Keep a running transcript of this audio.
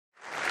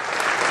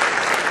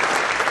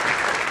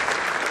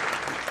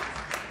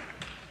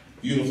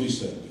Beautifully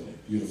said, Billy.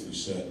 Beautifully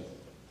said.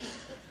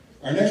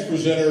 Our next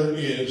presenter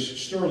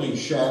is Sterling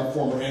Sharp,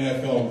 former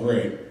NFL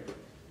great.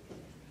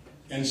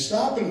 And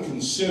stop and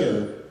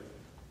consider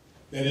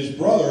that his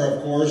brother,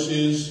 of course,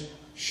 is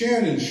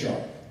Shannon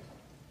Sharp.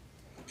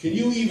 Can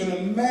you even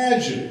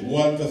imagine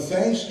what the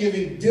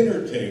Thanksgiving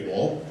dinner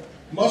table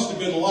must have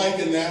been like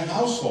in that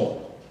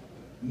household?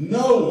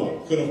 No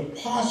one could have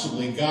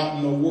possibly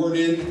gotten a word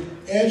in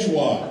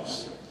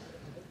edgewise.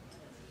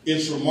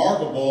 It's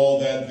remarkable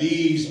that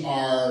these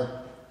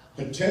are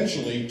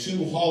potentially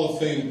two Hall of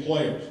Fame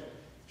players.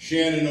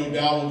 Shannon, no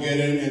doubt, will get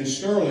in, and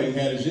Sterling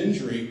had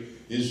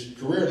his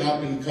career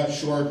not been cut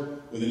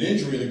short with an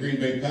injury, the Green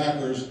Bay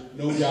Packers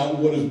no doubt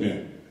would have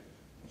been.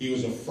 He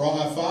was a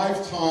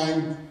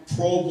five-time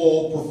Pro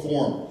Bowl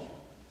performer.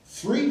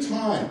 3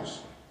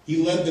 times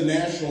he led the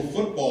National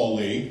Football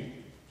League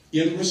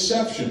in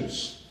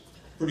receptions.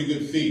 Pretty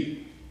good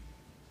feat.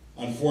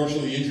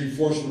 Unfortunately, the injury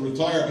forced him to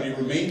retire, but he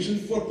remains in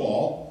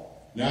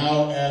football,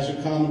 now as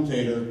a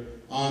commentator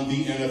on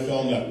the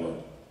NFL Network.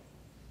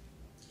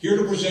 Here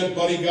to present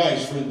Buddy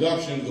Geis for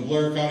induction to the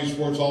Blair County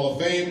Sports Hall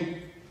of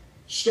Fame,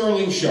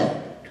 Sterling Sharp.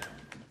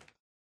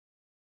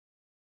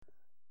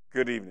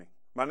 Good evening.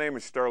 My name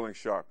is Sterling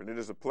Sharp, and it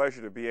is a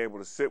pleasure to be able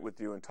to sit with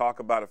you and talk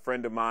about a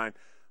friend of mine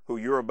who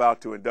you're about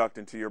to induct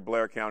into your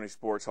Blair County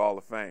Sports Hall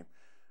of Fame.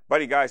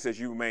 Buddy Geis, as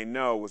you may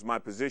know, was my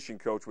position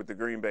coach with the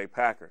Green Bay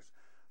Packers.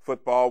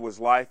 Football was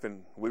life,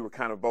 and we were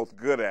kind of both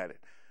good at it.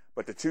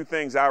 But the 2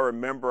 things I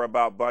remember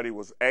about Buddy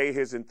was, A,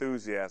 his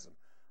enthusiasm.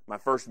 My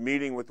first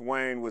meeting with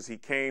Wayne was he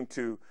came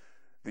to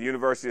the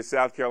University of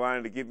South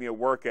Carolina to give me a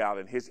workout,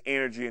 and his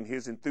energy and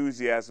his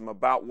enthusiasm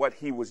about what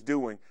he was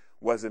doing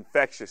was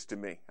infectious to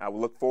me. I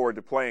would look forward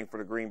to playing for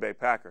the Green Bay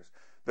Packers.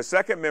 The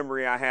second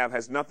memory I have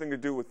has nothing to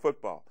do with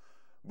football.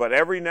 But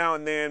every now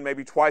and then,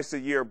 maybe twice a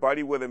year,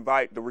 Buddy would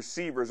invite the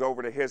receivers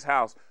over to his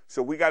house,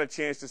 so we got a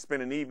chance to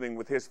spend an evening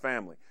with his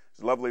family.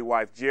 His lovely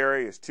wife,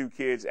 Jerry, his 2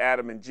 kids,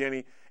 Adam and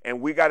Jenny,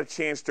 and we got a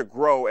chance to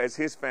grow as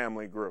his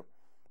family grew.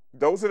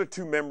 Those are the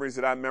 2 memories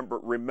that I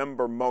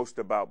remember most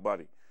about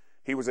Buddy.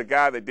 He was a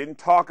guy that didn't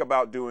talk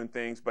about doing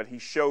things, but he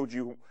showed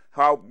you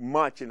how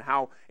much and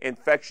how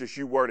infectious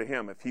you were to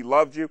him. If he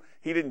loved you,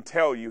 he didn't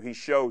tell you, he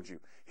showed you.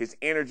 His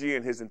energy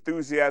and his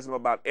enthusiasm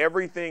about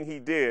everything he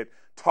did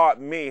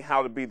taught me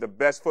how to be the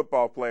best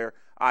football player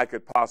I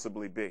could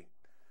possibly be.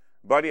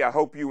 Buddy, I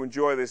hope you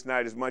enjoy this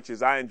night as much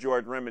as I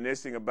enjoyed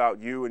reminiscing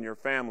about you and your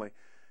family.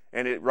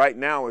 And it right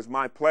now is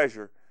my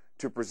pleasure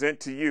to present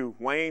to you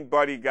Wayne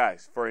Buddy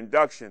Geis for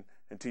induction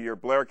into your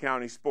Blair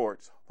County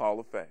Sports Hall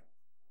of Fame.